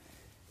going.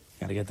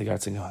 Got to get the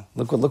ratzon going.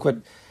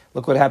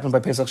 Look what happened by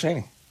Pesach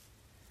Sheni.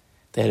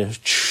 They had a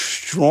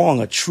true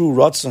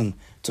ratzon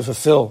to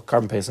fulfill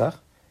Carbon Pesach.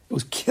 It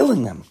was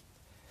killing them.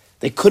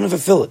 They couldn't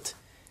fulfill it.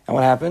 And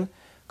what happened?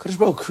 Kadosh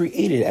Baruch Hu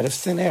created out of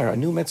thin air a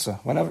new mitzvah.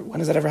 When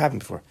has that ever happened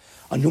before?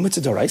 A new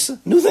mitzvah d'oraisa?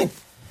 New thing.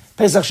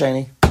 Pesach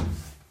Sheni.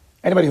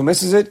 Anybody who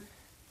misses it,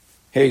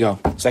 here you go.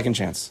 Second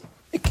chance.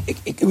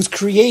 It was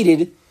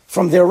created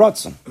from their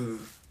ratzon.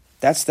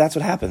 That's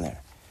what happened there.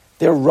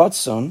 Their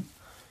ratzon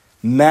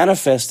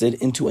manifested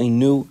into a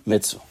new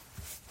mitzvah.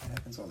 It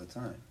happens all the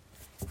time.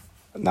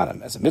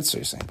 Not as a mitzvah,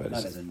 you're saying, but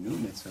not as a new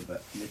mitzvah,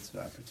 but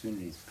mitzvah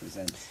opportunities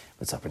present.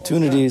 It's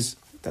opportunities.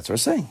 That's what we're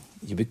saying.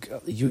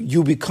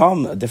 You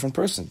become a different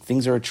person.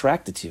 Things are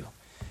attracted to you.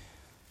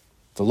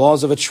 The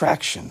laws of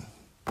attraction.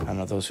 I don't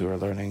know those who are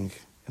learning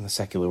in the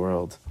secular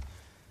world.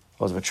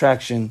 Laws of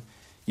attraction.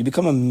 You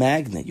become a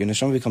magnet. Your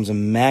neshama becomes a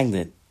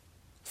magnet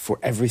for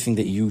everything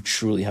that you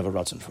truly have a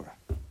ratzon for.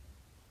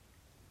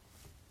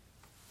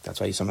 That's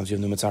why sometimes you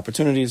have new mitzvah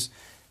opportunities.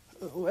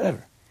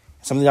 Whatever.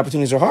 Some of the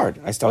opportunities are hard.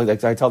 I tell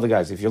the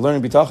guys, if you're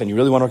learning bitachon, you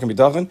really want to work in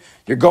bitachon,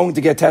 you're going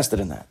to get tested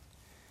in that.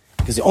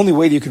 Because the only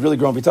way that you could really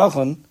grow in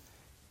bitachon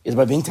is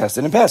by being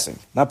tested and passing,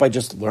 not by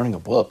just learning a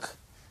book.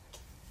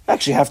 You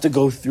actually have to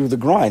go through the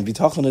grind.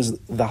 Bitachon is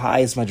the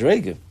highest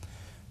madrega.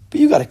 But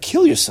you got to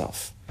kill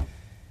yourself.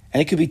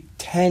 And it could be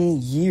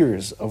 10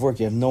 years of work.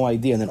 You have no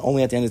idea. And then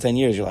only at the end of 10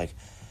 years, you're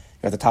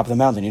at the top of the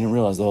mountain. You didn't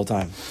realize the whole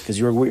time. Because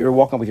you were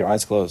walking up with your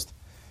eyes closed.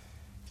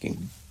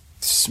 Getting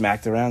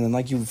smacked around.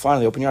 And you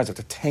finally open your eyes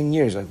after 10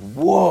 years. You're like,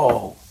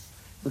 whoa.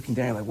 Looking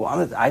down, you're like,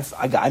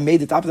 well, I made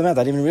the top of the mountain.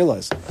 I didn't even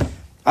realize.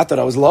 I thought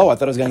I was low. I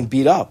thought I was getting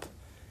beat up.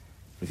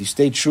 But if you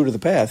stayed true to the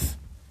path,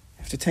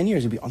 after 10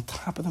 years, you'll be on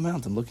top of the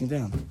mountain looking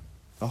down.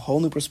 A whole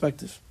new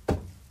perspective.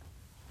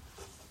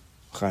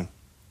 Chaim.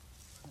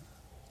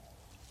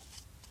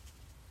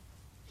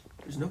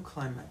 There's no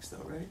climax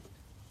though, right?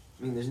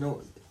 I mean, there's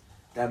no...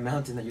 That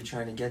mountain that you're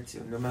trying to get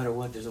to, no matter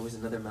what, there's always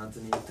another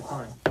mountain you have to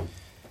climb.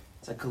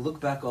 So I could look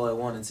back all I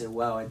want and say,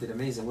 wow, I did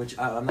amazing, which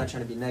I'm not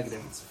trying to be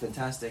negative. It's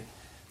fantastic.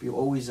 But you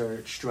always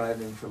are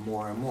striving for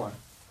more and more.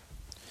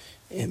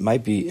 It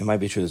might be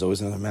true. There's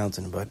always another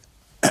mountain, but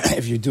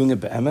if you're doing it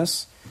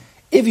be'emes,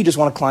 if you just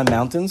want to climb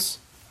mountains,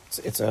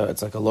 it's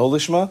like a low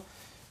lishma,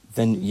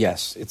 then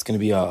yes, it's going to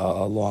be a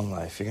long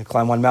life. You're going to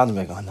climb one mountain,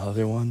 like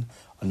another one,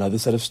 another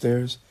set of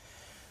stairs.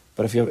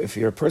 But if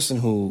you're a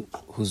person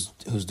who's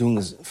doing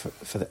this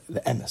for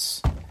the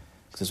emes,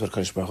 because that's what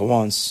Kadosh Baruch Hu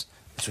wants,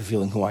 it's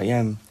revealing who I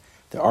am.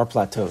 There are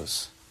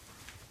plateaus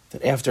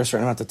that after a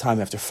certain amount of time,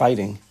 after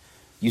fighting,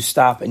 you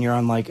stop and you're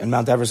on and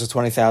Mount Everest is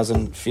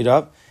 20,000 feet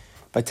up.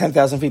 By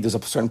 10,000 feet, there's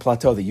a certain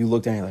plateau that you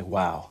look down and you're like,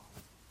 wow,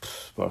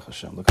 Baruch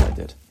Hashem, look what I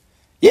did.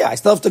 Yeah, I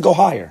still have to go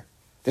higher.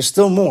 There's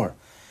still more.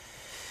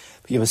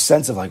 But you have a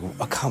sense of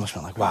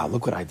accomplishment, wow,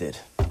 look what I did.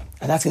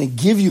 And that's going to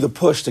give you the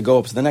push to go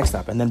up to the next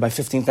step. And then by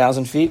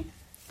 15,000 feet,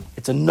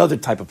 it's another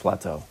type of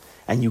plateau.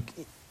 And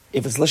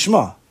if it's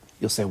Lishma,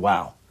 you'll say,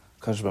 wow,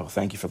 Kadosh Baruch Hu,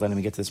 thank you for letting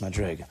me get to this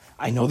madrig.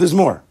 I know there's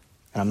more.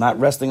 And I'm not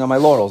resting on my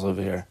laurels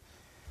over here.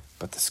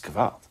 But this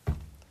kavod.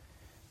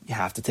 You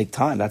have to take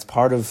time. That's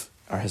part of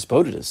our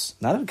hisbodedus.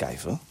 Not a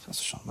gaiva.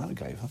 Not a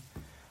gaiva.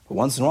 But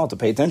once in a while to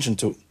pay attention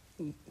to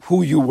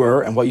who you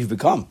were and what you've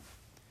become.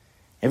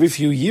 Every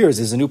few years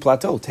is a new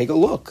plateau. Take a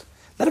look.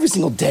 Not every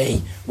single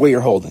day where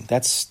you're holding.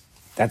 That's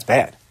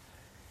bad.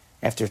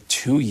 After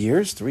 2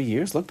 years, 3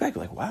 years, look back,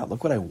 wow,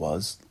 look what I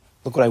was.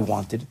 Look what I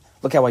wanted.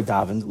 Look how I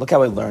davened. Look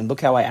how I learned.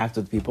 Look how I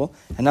acted with people.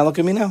 And now look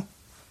at me now.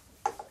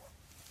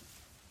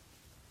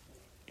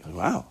 You're like,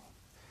 wow.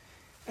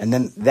 And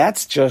then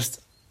that's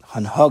just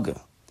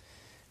hanhaga.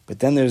 But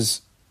then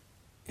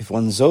if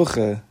one's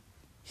zocha,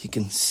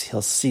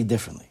 he'll see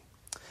differently.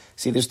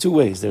 See, there's two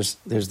ways. There's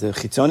the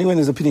chitzoni way and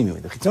there's the pnimi way.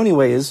 The chitzoni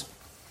way is,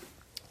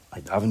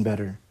 I daven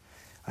better.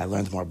 I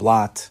learned more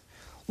blot.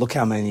 Look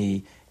how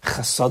many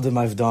chasadim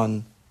I've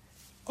done.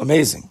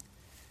 Amazing.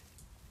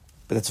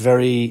 But it's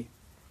very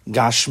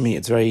gashmi.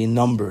 It's very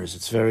numbers.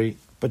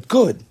 But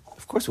good.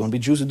 Of course, we want to be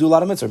Jews who do a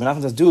lot of mitzvah.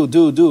 Menachem says,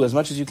 do as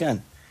much as you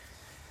can.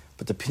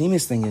 But the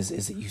pnimis thing is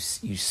that you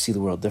see the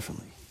world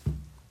differently.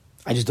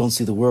 I just don't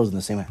see the world in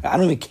the same way. I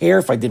don't even care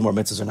if I did more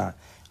mitzvahs or not.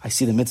 I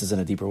see the mitzvahs in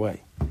a deeper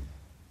way.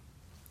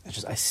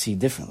 I see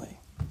differently.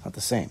 It's not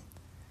the same.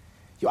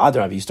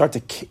 You start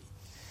to...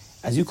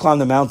 As you climb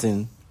the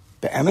mountain,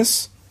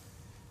 be'emes,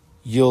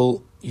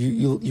 you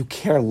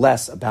care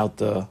less about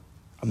the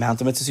amount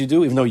of mitzvahs you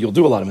do, even though you'll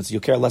do a lot of mitzvahs.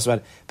 You'll care less about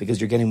it because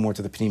you're getting more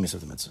to the pnimis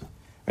of the mitzvah.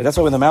 Right? That's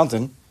why in the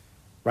mountain,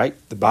 right?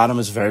 The bottom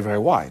is very, very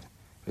wide.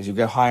 As you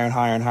get higher and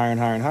higher and higher and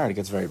higher and higher, it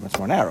gets very much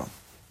more narrow.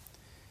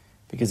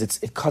 Because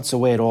it cuts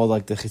away at all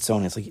like the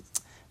chitzoni. It's like,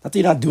 not that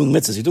you're not doing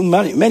mitzvahs, you're doing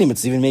many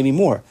mitzvahs, even maybe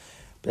more.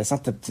 But that's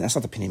not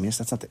the pinimis,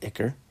 that's not the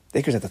ikr.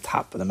 The ikr is at the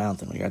top of the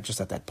mountain, when you're just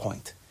at that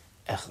point.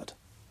 Echad.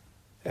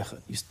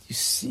 You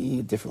see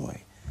a different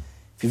way.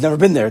 If you've never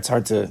been there, it's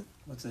hard to...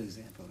 What's an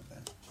example of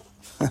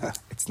that?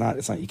 It's not,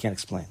 you can't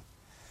explain.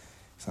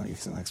 It's not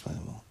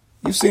explainable.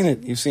 You've seen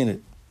it, You've seen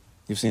it,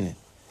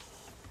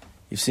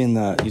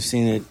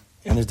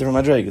 and there's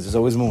different madrigas. There's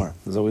always more.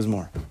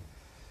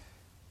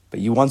 But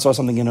you once saw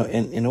something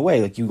in a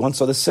way, like you once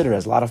saw the Siddur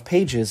as a lot of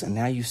pages, and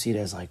now you see it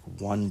as like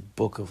one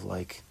book of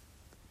like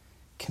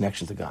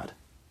connection to God.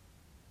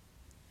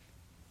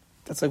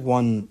 That's like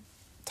one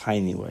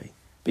tiny way.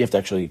 But you have to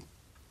actually,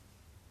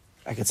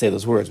 I could say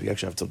those words, but you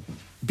actually have to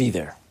be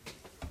there.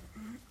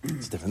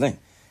 It's a different thing.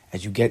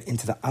 As you get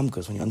into the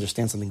amkas, when you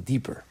understand something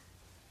deeper,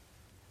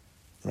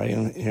 right? You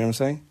hear what I'm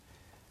saying?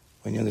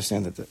 When you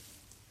understand that the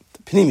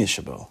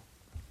Pneumius Shabo,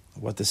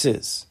 what this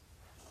is.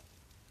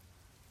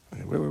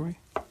 Okay, where were we?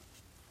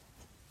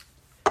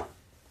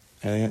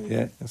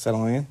 Yeah,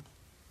 settling in?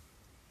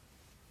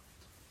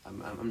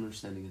 I'm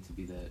understanding it to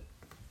be that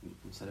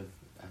instead of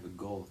I have a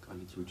goal, I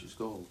need to reach this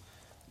goal,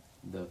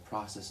 the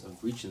process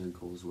of reaching the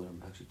goal is what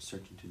I'm actually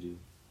searching to do,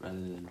 rather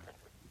than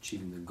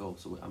achieving the goal.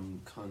 So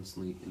I'm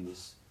constantly in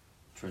this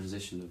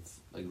transition of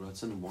like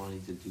ratzon,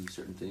 wanting to do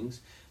certain things.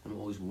 I'm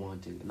always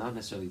wanting, not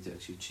necessarily to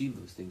actually achieve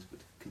those things, but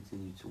to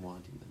continue to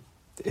wanting them.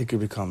 The ikr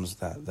becomes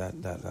that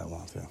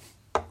want, yeah.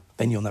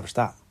 Then you'll never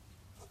stop.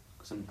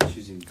 Because I'm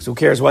choosing. Because who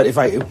cares what?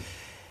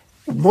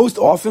 Most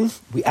often,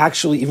 we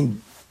actually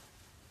even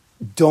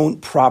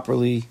don't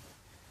properly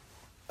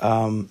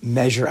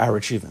measure our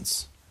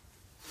achievements.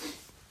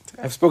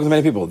 I've spoken to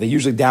many people. They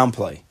usually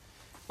downplay,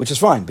 which is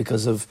fine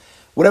because of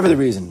whatever the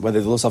reason, whether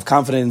they're low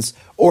self-confidence,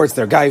 or it's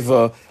their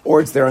gaiva,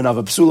 or it's their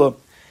anava psula.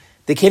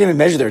 They can't even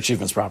measure their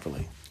achievements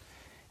properly.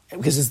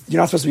 Because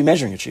you're not supposed to be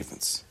measuring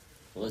achievements.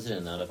 Well, isn't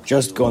it not up to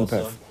Just you go on the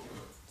also? path.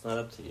 It's not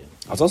up to you.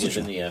 That's also You've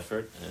given true. the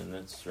effort, and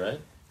that's right.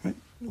 Right?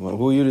 Well,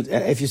 who are you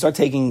to, if you start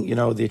taking,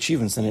 the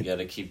achievements, then You it... got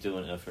to keep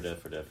doing effort.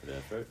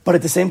 But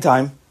at the same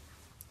time,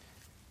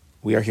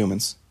 we are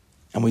humans,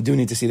 and we do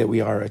need to see that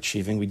we are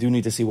achieving. We do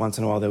need to see once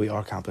in a while that we are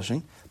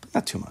accomplishing, but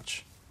not too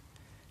much.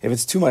 If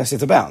it's too much,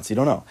 it's a balance. You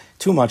don't know.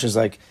 Too much is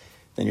like,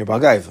 then you're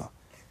bagaiva.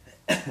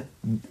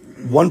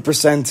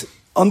 1%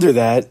 under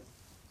that,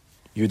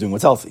 you're doing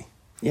what's healthy.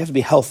 You have to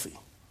be healthy.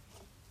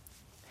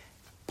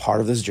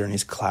 Part of this journey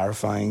is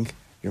clarifying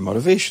your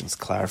motivations,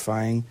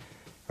 clarifying,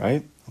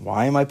 right?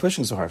 Why am I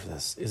pushing so hard for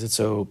this? Is it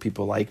so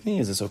people like me?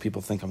 Is it so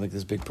people think I'm like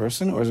this big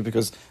person? Or is it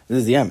because this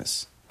is the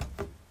emes?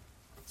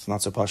 It's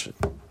not so pashut.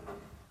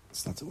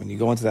 It's not. When you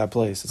go into that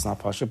place, it's not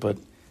pashut, but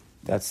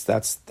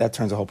that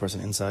turns a whole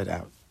person inside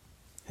out,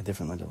 a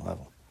different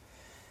level.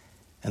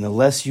 And the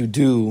less you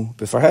do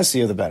before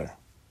Hesia, the better.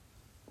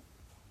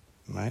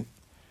 Right?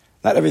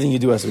 Not everything you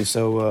do has to be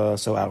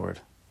so outward.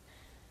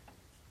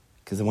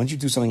 Because then once you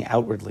do something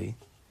outwardly,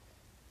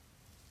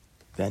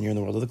 then you're in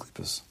the world of the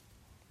klippas.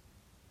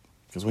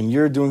 Because when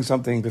you're doing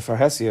something before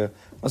Hesia,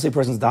 let's say a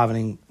person's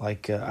davening,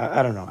 like,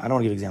 I don't know, I don't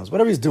want to give examples,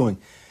 whatever he's doing,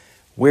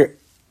 but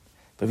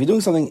if you're doing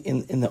something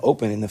in the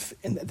open,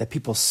 that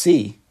people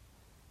see,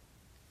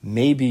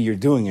 maybe you're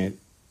doing it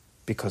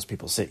because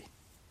people see.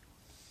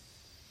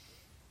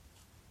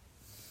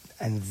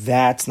 And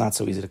that's not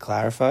so easy to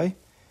clarify.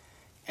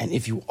 And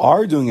if you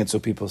are doing it so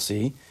people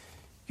see,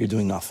 you're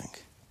doing nothing.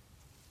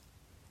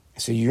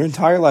 So your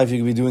entire life you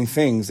could be doing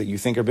things that you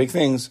think are big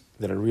things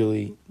that are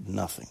really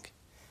nothing.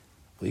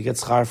 Will you get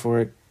schar for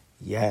it?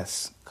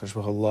 Yes. Kadosh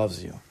Baruch Hu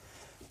loves you.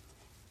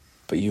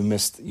 But you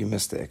missed the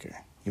ikr.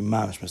 You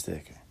mamish missed the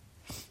ikr.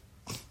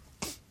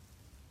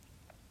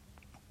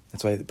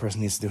 That's why the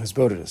person needs to do his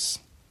bodhidus.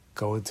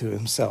 Go into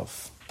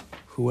himself.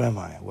 Who am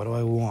I? What do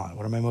I want?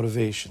 What are my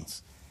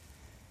motivations?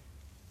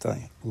 I'm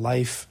telling you,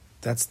 life,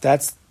 that's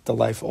the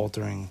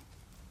life-altering.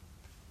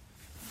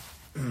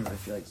 I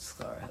feel like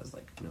schar has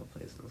like no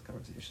place in this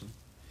conversation.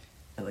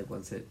 And like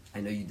I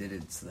know you did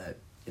it so that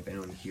if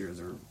anyone hears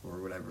or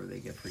whatever, they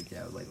get freaked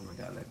out. Like, oh my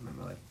god, I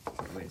remember like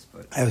ways.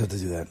 But I have to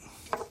do that.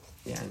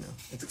 Yeah, I know.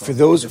 It's For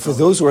those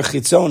who are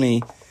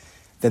chitzoni,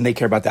 then they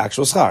care about the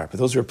actual schar. But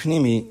those who are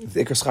pnimi,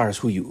 the ikar schar is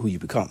who you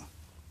become.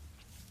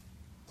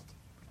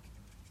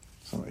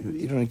 So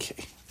you don't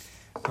care.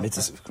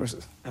 Of course.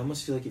 I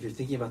almost feel like if you're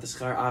thinking about the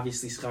schar,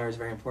 obviously schar is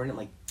very important.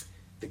 Like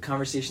the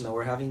conversation that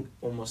we're having,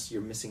 almost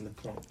you're missing the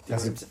point.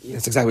 That's exactly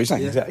what you're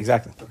saying. Yeah.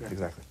 Exactly. Okay.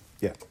 Exactly.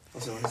 Yeah.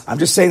 Also, I'm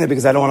just saying that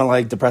because I don't want to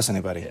like depress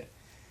anybody. Yeah.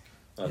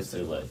 Oh, it's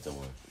too late. Don't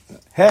worry.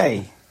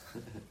 Hey,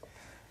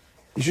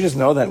 you should just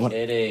know that.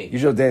 Kidding. You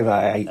should, Dave.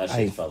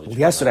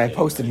 Yesterday I kidding,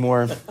 posted right?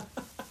 more.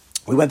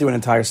 We went through an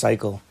entire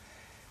cycle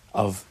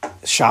of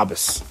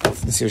Shabbos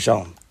this year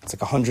Shalom. It's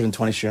like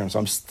 120 shirim, so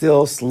I'm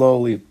still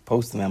slowly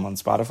posting them on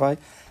Spotify. I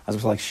was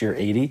up to like shir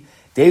 80.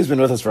 Dave's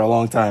been with us for a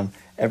long time,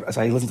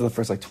 so I listened to the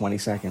first like 20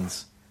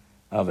 seconds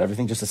of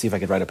everything just to see if I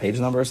could write a page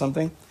number or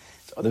something.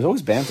 So there's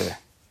always banter.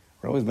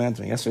 We're always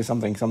bantering. Yesterday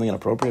something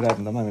inappropriate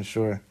happened. I'm not even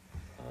sure.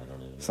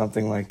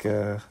 Something like,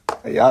 yeah,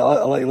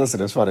 I'll let you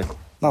listen. It's funny.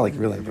 Not like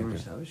really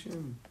important.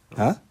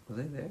 Huh? Was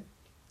I there?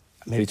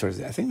 Maybe towards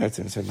the, I think that's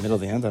towards the middle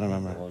of the end. I don't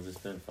remember. Well, it's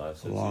been 5,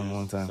 6 A long, years,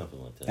 long time.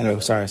 Something like that. Anyway,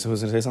 sorry. So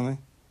who's going to say something?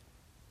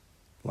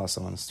 Lost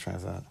someone's train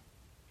of thought.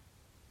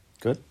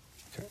 Good?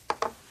 Okay.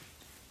 What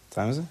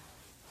time is it?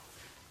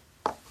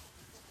 I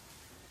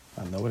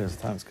know what it is.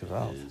 The time is good.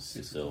 It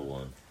is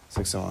 6:01.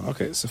 6:01.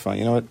 Okay, so fine.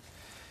 You know what?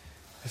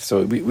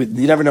 So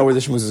you never know where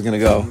this shmooze is going to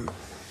go,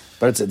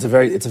 but it's a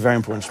very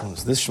important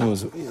shmooze. This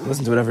shmooze,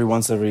 listen to it every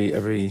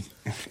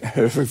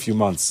few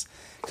months,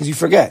 because you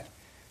forget.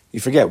 You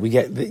get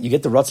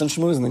the ratzon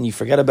shmooze, and then you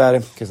forget about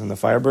it because then the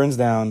fire burns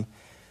down.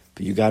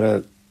 But you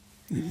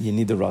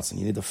need the ratzon.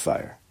 You need the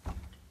fire.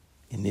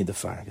 You need the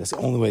fire. That's the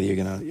only way that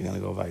you're gonna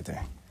go right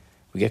there.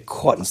 We get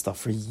caught in stuff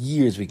for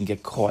years. We can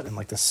get caught in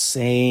like the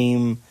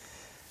same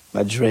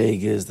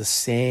madregas, the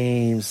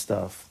same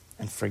stuff,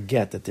 and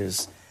forget that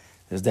there's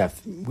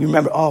depth. We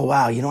remember, oh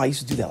wow, I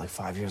used to do that like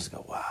 5 years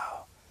ago.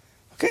 Wow.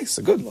 Okay,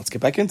 so good. Let's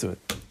get back into it.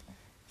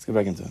 All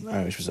right,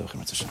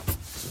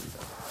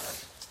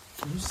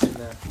 Can you say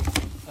that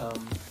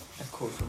quote from